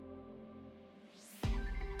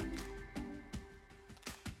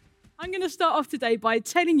I'm going to start off today by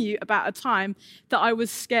telling you about a time that I was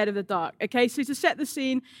scared of the dark. Okay, so to set the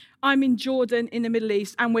scene, I'm in Jordan in the Middle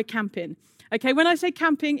East and we're camping. Okay, when I say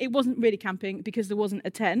camping, it wasn't really camping because there wasn't a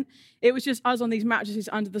tent. It was just us on these mattresses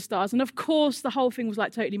under the stars. And of course, the whole thing was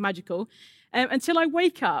like totally magical until I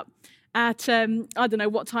wake up at, I don't know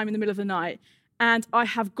what time in the middle of the night. And I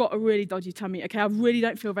have got a really dodgy tummy, okay? I really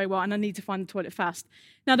don't feel very well, and I need to find the toilet fast.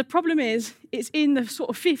 Now, the problem is, it's in the sort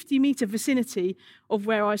of 50-meter vicinity of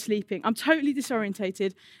where I was sleeping. I'm totally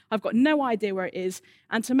disorientated. I've got no idea where it is.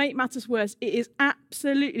 And to make matters worse, it is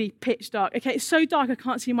absolutely pitch dark. Okay, it's so dark I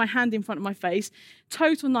can't see my hand in front of my face.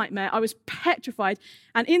 Total nightmare. I was petrified.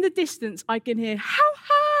 And in the distance, I can hear, how,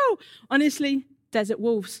 how? Honestly, desert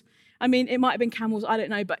wolves. I mean, it might have been camels, I don't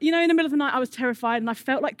know. But, you know, in the middle of the night, I was terrified and I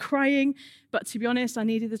felt like crying. But to be honest, I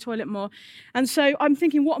needed the toilet more. And so I'm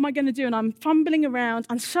thinking, what am I going to do? And I'm fumbling around.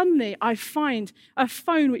 And suddenly I find a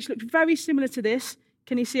phone which looked very similar to this.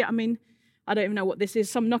 Can you see it? I mean, I don't even know what this is,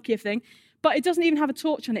 some Nokia thing. But it doesn't even have a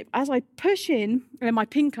torch on it. As I push in my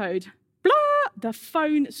PIN code, blah, the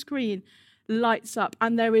phone screen lights up.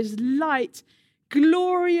 And there is light,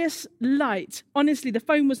 glorious light. Honestly, the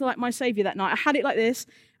phone was like my savior that night. I had it like this.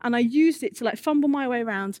 And I used it to like fumble my way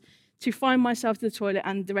around to find myself to the toilet,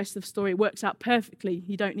 and the rest of the story works out perfectly.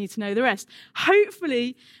 You don't need to know the rest.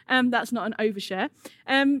 Hopefully, that's not an overshare.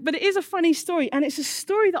 But it is a funny story, and it's a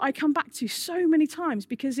story that I come back to so many times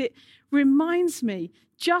because it reminds me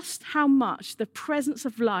just how much the presence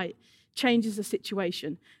of light changes the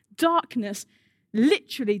situation. Darkness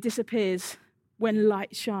literally disappears when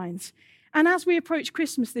light shines. And as we approach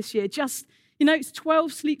Christmas this year, it's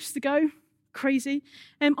 12 sleeps to go. Crazy.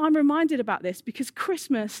 I'm reminded about this because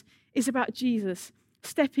Christmas is about Jesus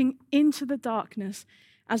stepping into the darkness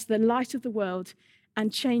as the light of the world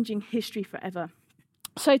and changing history forever.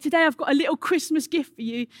 So today I've got a little Christmas gift for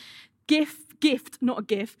you. Gift, not a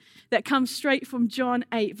gift, that comes straight from John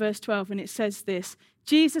 8, verse 12, and it says this.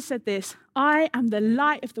 Jesus said this, I am the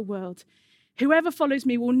light of the world. Whoever follows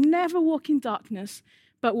me will never walk in darkness,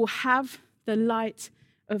 but will have the light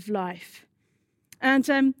of life.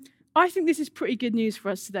 And I think this is pretty good news for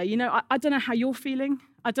us today. You know, I don't know how you're feeling.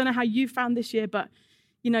 I don't know how you found this year, but,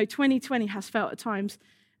 2020 has felt at times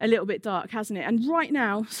a little bit dark, hasn't it? And right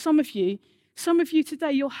now, some of you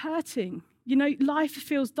today, you're hurting. Life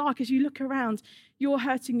feels dark as you look around. You're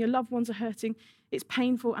hurting, your loved ones are hurting. It's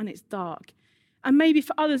painful and it's dark. And maybe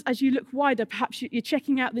for others, as you look wider, perhaps you're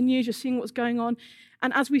checking out the news, you're seeing what's going on.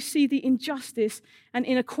 And as we see the injustice and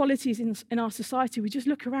inequalities in our society, we just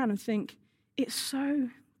look around and think, it's so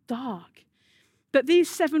dark. But these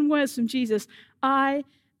 7 words from Jesus, I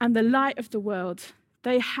am the light of the world,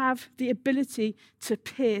 they have the ability to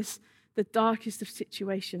pierce the darkest of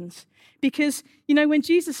situations. Because, when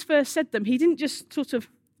Jesus first said them, he didn't just sort of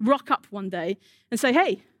rock up one day and say,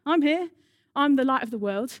 hey, I'm here, I'm the light of the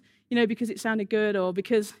world, because it sounded good or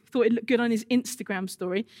because he thought it looked good on his Instagram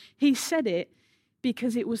story. He said it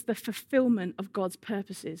because it was the fulfillment of God's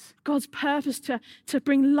purposes. God's purpose to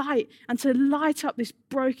bring light and to light up this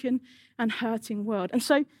broken and hurting world. And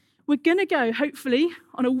so we're going to go, hopefully,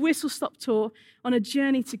 on a whistle-stop tour, on a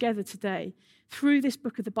journey together today through this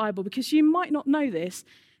book of the Bible, because you might not know this,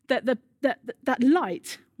 that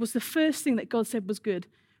light was the first thing that God said was good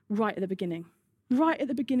right at the beginning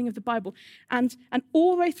of the Bible. And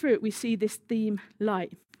all the way through it, we see this theme,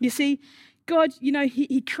 light. You see, God,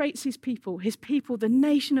 he creates his people, the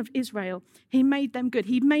nation of Israel. He made them good.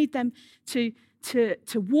 He made them to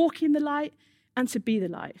walk in the light and to be the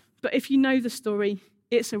light. But if you know the story,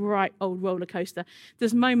 it's a right old roller coaster.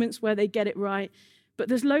 There's moments where they get it right, but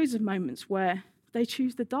there's loads of moments where they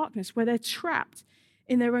choose the darkness, where they're trapped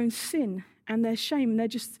in their own sin and their shame, and they're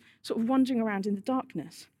just sort of wandering around in the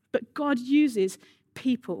darkness. But God uses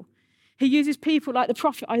people. He uses people like the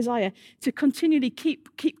prophet Isaiah to continually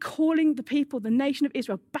keep calling the people, the nation of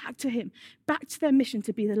Israel, back to him, back to their mission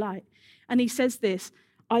to be the light. And he says this,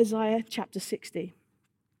 Isaiah chapter 60,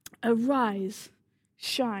 arise,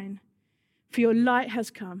 shine, for your light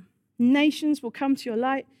has come. Nations will come to your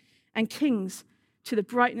light and kings to the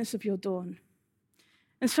brightness of your dawn.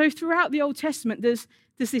 And so throughout the Old Testament, there's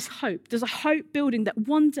this hope. There's a hope building that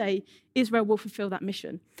one day Israel will fulfill that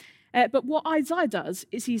mission. But what Isaiah does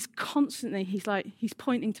is he's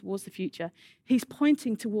pointing towards the future. He's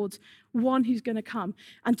pointing towards one who's going to come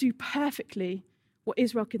and do perfectly what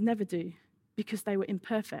Israel could never do because they were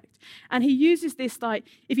imperfect. And he uses this,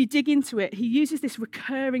 if you dig into it, he uses this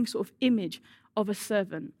recurring sort of image of a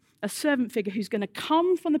servant figure who's going to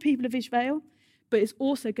come from the people of Israel, but is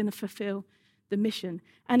also going to fulfill the mission.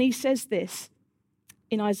 And he says this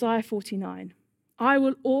in Isaiah 49, I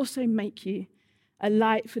will also make you a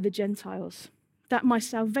light for the Gentiles, that my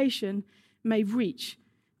salvation may reach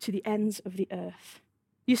to the ends of the earth.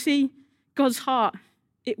 You see, God's heart,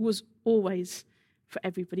 it was always for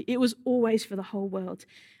everybody. It was always for the whole world.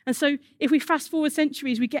 And so if we fast forward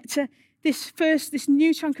centuries, we get to this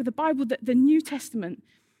new chunk of the Bible, the New Testament,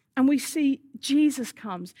 and we see Jesus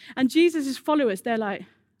comes. And Jesus' followers, they're like,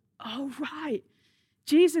 oh, right.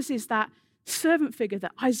 Jesus is that servant figure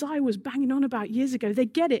that Isaiah was banging on about years ago. They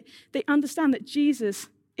get it. They understand that Jesus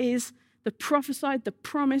is the prophesied, the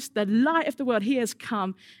promised, the light of the world. He has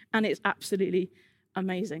come, and it's absolutely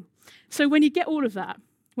amazing. So when you get all of that,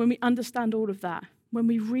 when we understand all of that, when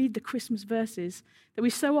we read the Christmas verses that we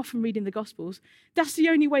so often read in the Gospels, that's the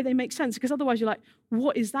only way they make sense, because otherwise you're like,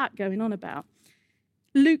 what is that going on about?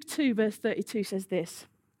 Luke 2, verse 32 says this.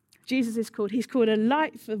 He's called a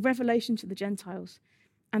light for revelation to the Gentiles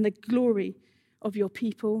and the glory of your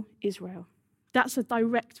people, Israel. That's a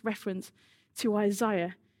direct reference to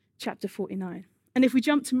Isaiah chapter 49. And if we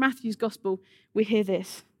jump to Matthew's Gospel, we hear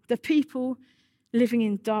this. The people living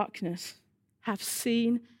in darkness have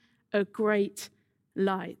seen a great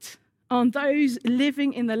light. On those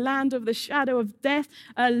living in the land of the shadow of death,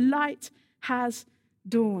 a light has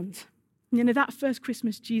dawned. You know, that first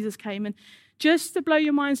Christmas, Jesus came. And just to blow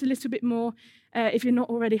your minds a little bit more, if you're not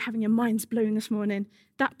already having your minds blown this morning,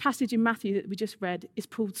 that passage in Matthew that we just read is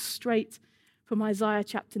pulled straight from Isaiah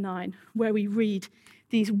chapter 9, where we read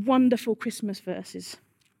these wonderful Christmas verses.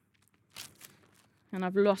 And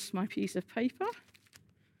I've lost my piece of paper.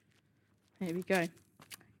 There we go.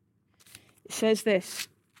 It says this,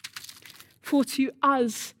 for to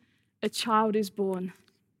us a child is born,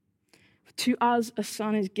 to us a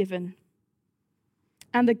son is given,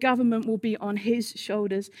 and the government will be on his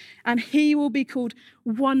shoulders, and he will be called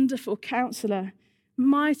Wonderful Counselor,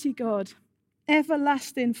 Mighty God,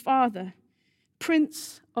 Everlasting Father,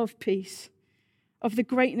 Prince of Peace. Of the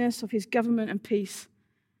greatness of his government and peace,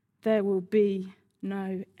 there will be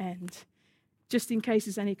no end. Just in case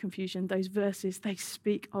there's any confusion, those verses, they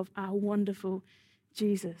speak of our wonderful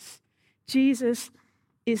Jesus. Jesus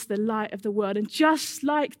is the light of the world. And just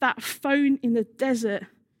like that phone in the desert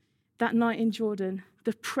that night in Jordan,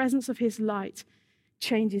 the presence of his light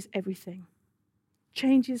changes everything.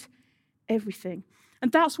 Changes everything.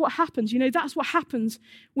 And that's what happens. You know, that's what happens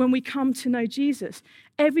when we come to know Jesus.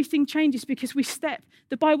 Everything changes because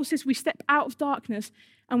the Bible says we step out of darkness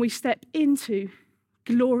and we step into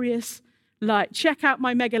glorious light. Check out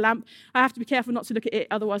my mega lamp. I have to be careful not to look at it,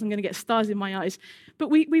 otherwise I'm going to get stars in my eyes. But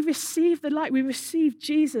we receive the light. We receive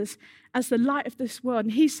Jesus as the light of this world.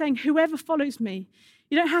 And he's saying, whoever follows me,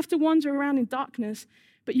 you don't have to wander around in darkness,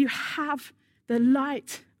 but you have the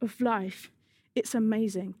light of life. It's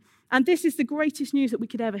amazing. And this is the greatest news that we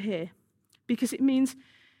could ever hear, because it means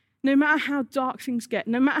no matter how dark things get,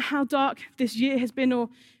 no matter how dark this year has been, or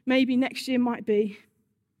maybe next year might be,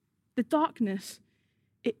 the darkness,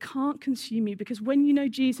 it can't consume you, because when you know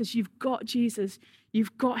Jesus, you've got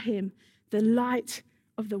him, the light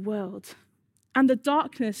of the world. And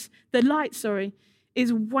the light,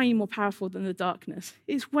 is way more powerful than the darkness.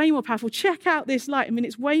 It's way more powerful. Check out this light. I mean,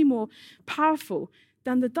 it's way more powerful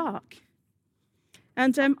than the dark.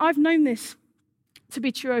 And I've known this to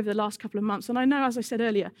be true over the last couple of months. And I know, as I said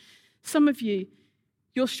earlier, some of you,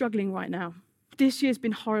 you're struggling right now. This year's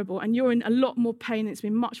been horrible, and you're in a lot more pain. It's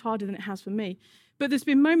been much harder than it has for me. But there's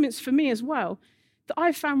been moments for me as well that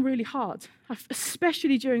I've found really hard,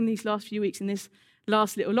 especially during these last few weeks in this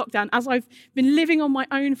last little lockdown, as I've been living on my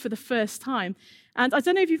own for the first time. And I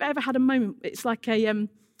don't know if you've ever had a moment, it's like a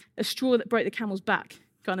straw that broke the camel's back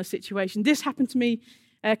kind of situation. This happened to me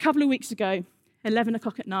a couple of weeks ago, 11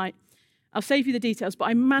 o'clock at night. I'll save you the details, but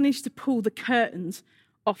I managed to pull the curtains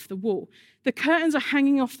off the wall. The curtains are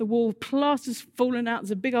hanging off the wall, plaster's fallen out,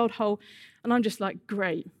 there's a big old hole, and I'm just like,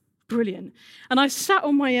 great, brilliant. And I sat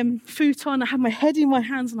on my futon, I had my head in my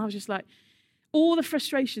hands, and I was just like, all the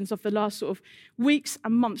frustrations of the last sort of weeks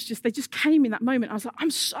and months, they just came in that moment. I was like, I'm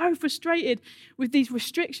so frustrated with these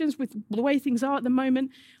restrictions, with the way things are at the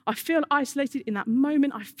moment. I feel isolated in that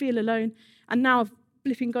moment. I feel alone. And now I've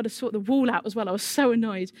flipping got to sort the wall out as well. I was so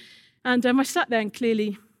annoyed. And I sat there and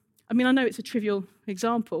clearly, I mean, I know it's a trivial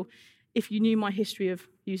example. If you knew my history of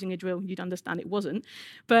using a drill, you'd understand it wasn't.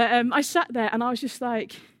 But I sat there and I was just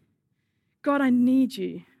like, God, I need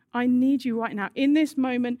you. I need you right now. In this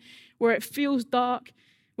moment where it feels dark,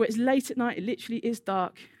 where it's late at night, it literally is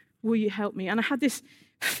dark, will you help me? And I had this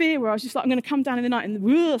fear where I was just like, I'm going to come down in the night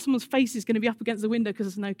and someone's face is going to be up against the window because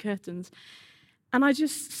there's no curtains. And I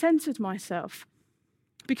just centered myself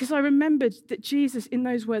because I remembered that Jesus, in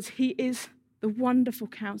those words, he is the wonderful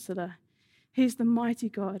counselor. He's the mighty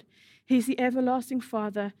God. He's the everlasting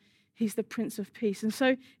Father. He's the Prince of Peace. And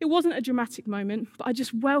so it wasn't a dramatic moment, but I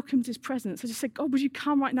just welcomed his presence. I just said, God, would you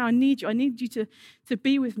come right now? I need you. I need you to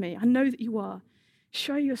be with me. I know that you are.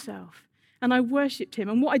 Show yourself. And I worshipped him.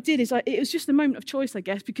 And what I did is, it was just a moment of choice, I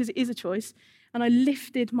guess, because it is a choice. And I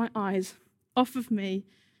lifted my eyes off of me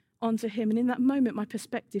onto him. And in that moment, my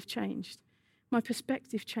perspective changed. My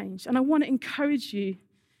perspective changed. And I want to encourage you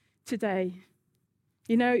today.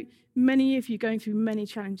 You know, many of you going through many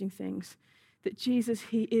challenging things, that Jesus,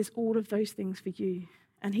 he is all of those things for you,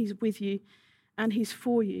 and he's with you, and he's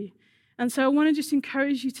for you. And so I want to just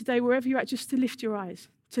encourage you today, wherever you're at, just to lift your eyes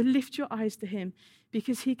to him,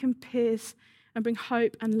 because he can pierce and bring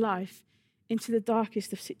hope and life into the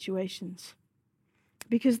darkest of situations.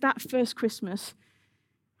 Because that first Christmas,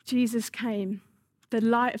 Jesus came, the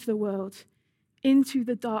light of the world, into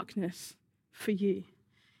the darkness for you.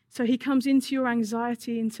 So he comes into your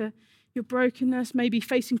anxiety, into your brokenness, maybe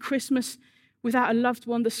facing Christmas without a loved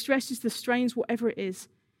one, the stresses, the strains, whatever it is.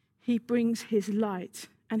 He brings his light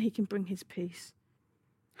and he can bring his peace.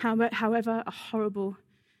 However a horrible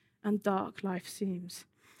and dark life seems.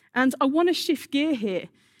 And I want to shift gear here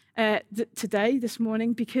today, this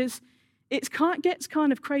morning, because it gets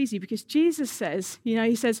kind of crazy, because Jesus says,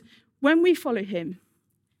 he says, when we follow him,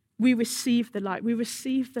 we receive the light. We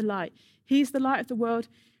receive the light. He's the light of the world.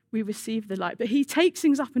 We receive the light. But he takes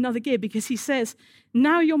things up another gear, because he says,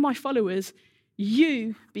 now you're my followers,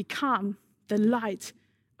 you become the light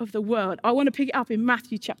of the world. I want to pick it up in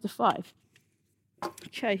Matthew chapter 5.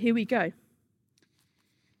 Okay, here we go. It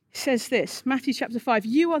says this, Matthew chapter 5,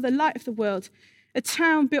 you are the light of the world. A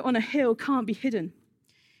town built on a hill can't be hidden.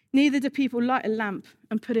 Neither do people light a lamp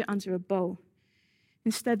and put it under a bowl.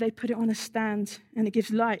 Instead, they put it on a stand, and it gives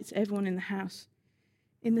light to everyone in the house.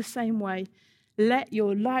 In the same way, let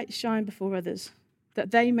your light shine before others, that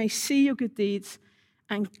they may see your good deeds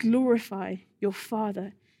and glorify your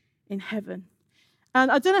Father in heaven.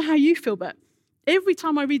 And I don't know how you feel, but every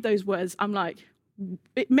time I read those words, I'm like,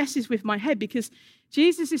 it messes with my head, because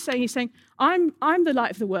Jesus is saying, I'm the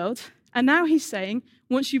light of the world. And now he's saying,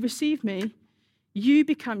 once you receive me, you're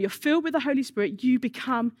filled with the Holy Spirit, you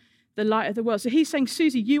become the light of the world. So he's saying,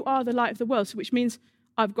 Susie, you are the light of the world, so which means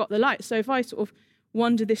I've got the light. So if I sort of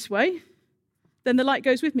wander this way, then the light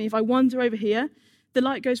goes with me. If I wander over here, the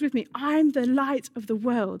light goes with me. I'm the light of the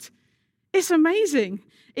world. It's amazing.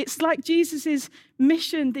 It's like Jesus'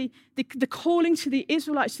 mission, the calling to the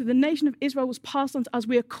Israelites, to the nation of Israel was passed on to us.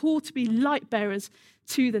 We are called to be light bearers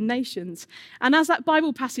to the nations. And as that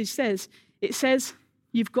Bible passage says, it says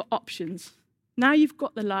you've got options. Now you've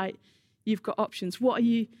got the light, you've got options. What are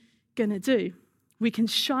you going to do? We can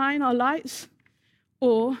shine our lights,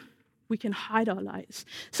 or we can hide our lights.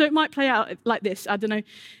 So it might play out like this. I don't know,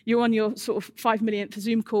 you're on your sort of 5 millionth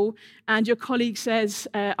Zoom call, and your colleague says,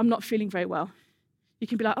 I'm not feeling very well. You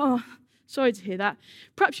can be like, oh, sorry to hear that.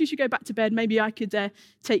 Perhaps you should go back to bed. Maybe I could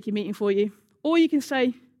take your meeting for you. Or you can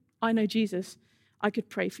say, I know Jesus. I could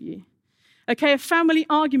pray for you. Okay, a family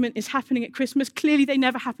argument is happening at Christmas. Clearly, they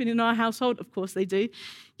never happen in our household. Of course they do.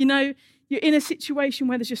 You're in a situation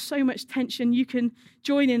where there's just so much tension. You can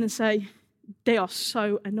join in and say, they are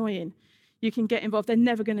so annoying. You can get involved. They're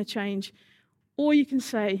never going to change. Or you can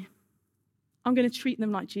say, I'm going to treat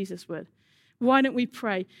them like Jesus would. Why don't we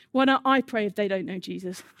pray? Why don't I pray if they don't know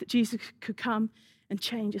Jesus? That Jesus could come and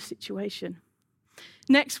change a situation.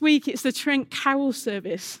 Next week, it's the Trent Carol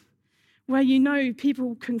service, where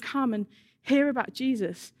people can come and hear about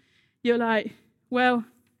Jesus. You're like, well,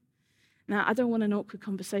 no, I don't want an awkward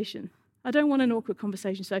conversation.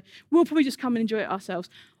 So we'll probably just come and enjoy it ourselves.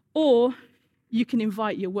 Or you can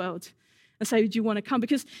invite your world and say, do you want to come?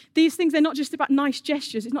 Because these things, they're not just about nice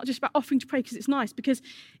gestures. It's not just about offering to pray because it's nice. Because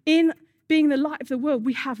in being the light of the world,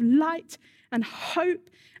 we have light and hope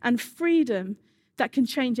and freedom that can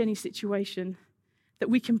change any situation, that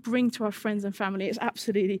we can bring to our friends and family. It's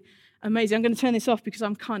absolutely amazing. I'm going to turn this off because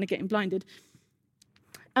I'm kind of getting blinded.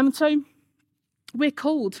 And so we're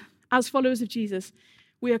called, as followers of Jesus,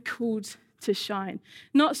 we are called to shine.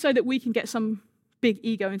 Not so that we can get some big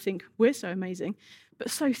ego and think we're so amazing, but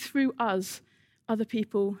so through us, other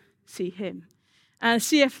people see him. And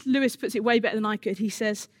C.F. Lewis puts it way better than I could. He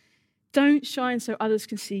says, don't shine so others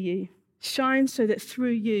can see you. Shine so that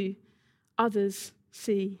through you, others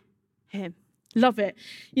see him. Love it.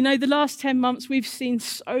 The last 10 months, we've seen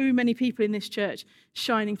so many people in this church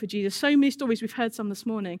shining for Jesus. So many stories. We've heard some this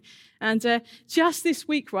morning. And just this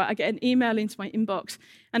week, I get an email into my inbox,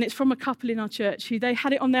 and it's from a couple in our church who they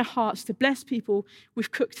had it on their hearts to bless people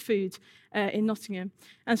with cooked food in Nottingham.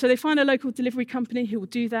 And so they find a local delivery company who will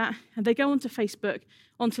do that, and they go onto Facebook,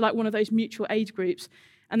 onto like one of those mutual aid groups,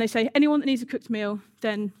 and they say, anyone that needs a cooked meal,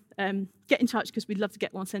 then get in touch because we'd love to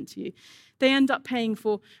get one sent to you. They end up paying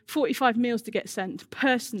for 45 meals to get sent.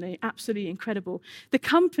 Personally, absolutely incredible. The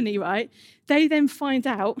company, right, they then find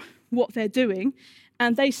out what they're doing,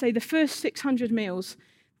 and they say the first 600 meals,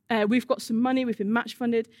 we've got some money, we've been match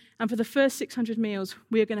funded, and for the first 600 meals,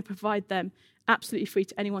 we are going to provide them absolutely free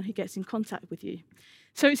to anyone who gets in contact with you.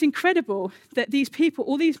 So it's incredible that these people,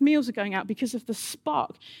 all these meals are going out because of the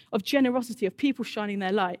spark of generosity of people shining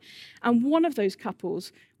their light. And one of those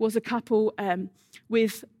couples was a couple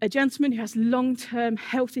with a gentleman who has long-term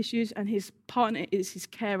health issues, and his partner is his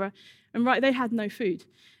carer. And right, they had no food.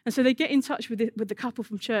 And so they get in touch with the couple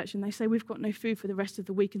from church, and they say, we've got no food for the rest of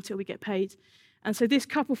the week until we get paid. And so this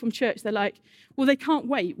couple from church, they're like, well, they can't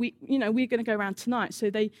wait. We're going to go around tonight. So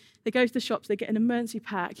they go to the shops, they get an emergency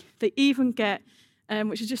pack. They even get,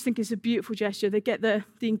 which I just think is a beautiful gesture, they get the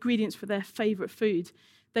ingredients for their favourite food.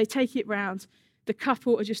 They take it round. The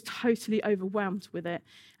couple are just totally overwhelmed with it.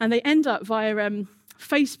 And they end up via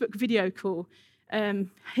Facebook video call in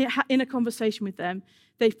a conversation with them.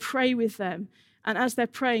 They pray with them. And as they're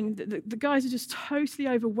praying, the guys are just totally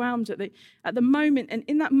overwhelmed at the moment, and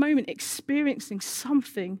in that moment experiencing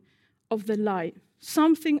something of the light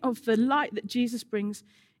that Jesus brings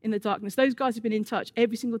in the darkness. Those guys have been in touch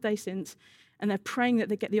every single day since, and they're praying that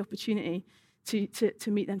they get the opportunity to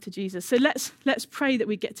meet them to Jesus. So let's pray that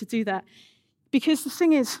we get to do that. Because the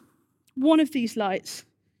thing is, one of these lights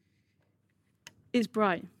is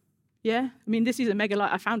bright. Yeah? I mean, this is a mega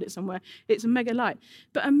light. I found it somewhere. It's a mega light.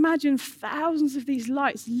 But imagine thousands of these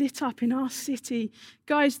lights lit up in our city.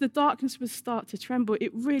 Guys, the darkness would start to tremble.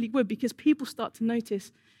 It really would, because people start to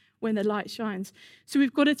notice when the light shines. So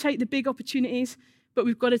we've got to take the big opportunities, but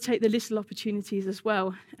we've got to take the little opportunities as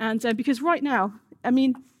well. And because right now, I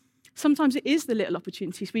mean, sometimes it is the little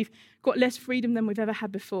opportunities. We've got less freedom than we've ever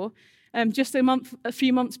had before. Just a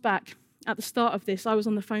few months back, at the start of this, I was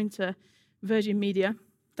on the phone to Virgin Media.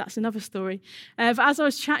 That's another story. But as I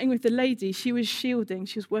was chatting with the lady, she was shielding.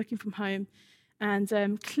 She was working from home and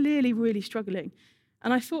clearly really struggling.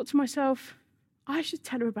 And I thought to myself, I should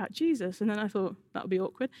tell her about Jesus. And then I thought, that would be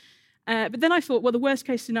awkward. But then I thought, well, the worst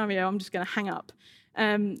case scenario, I'm just going to hang up.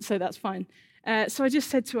 So that's fine. So I just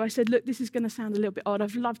said to her, I said, look, this is going to sound a little bit odd.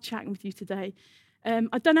 I've loved chatting with you today.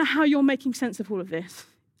 I don't know how you're making sense of all of this.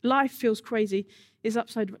 Life feels crazy, is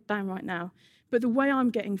upside down right now. But the way I'm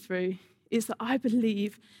getting through is that I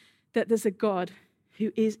believe that there's a God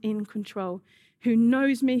who is in control, who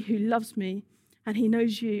knows me, who loves me, and he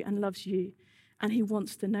knows you and loves you, and he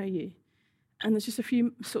wants to know you. And there's just a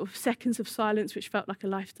few sort of seconds of silence, which felt like a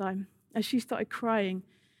lifetime, as she started crying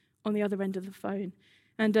on the other end of the phone.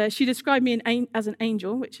 And she described me as an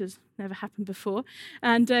angel, which has never happened before.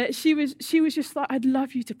 And she was just like, I'd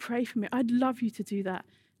love you to pray for me. I'd love you to do that.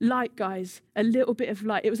 Light, guys, a little bit of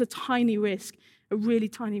light. It was a tiny risk, a really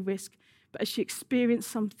tiny risk. But as she experienced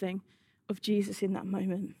something of Jesus in that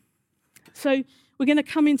moment. So we're going to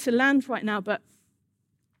come into land right now, but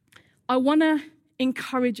I want to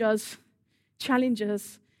encourage us, challenge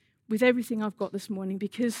us with everything I've got this morning,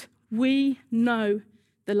 because we know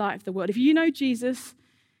the light of the world. If you know Jesus,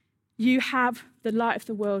 you have the light of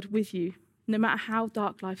the world with you, no matter how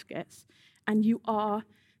dark life gets, and you are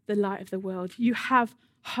the light of the world. You have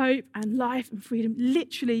hope and life and freedom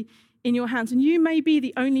literally in your hands. And you may be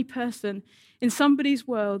the only person in somebody's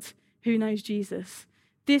world who knows Jesus.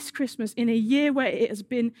 This Christmas, in a year where it has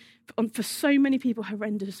been, for so many people,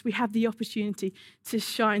 horrendous, we have the opportunity to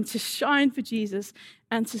shine for Jesus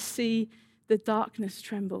and to see the darkness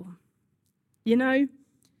tremble. You know,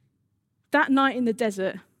 that night in the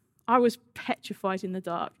desert, I was petrified in the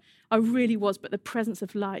dark. I really was, but the presence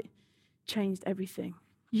of light changed everything.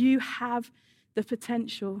 You have the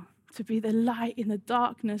potential to be the light in the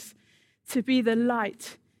darkness, to be the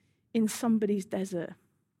light in somebody's desert.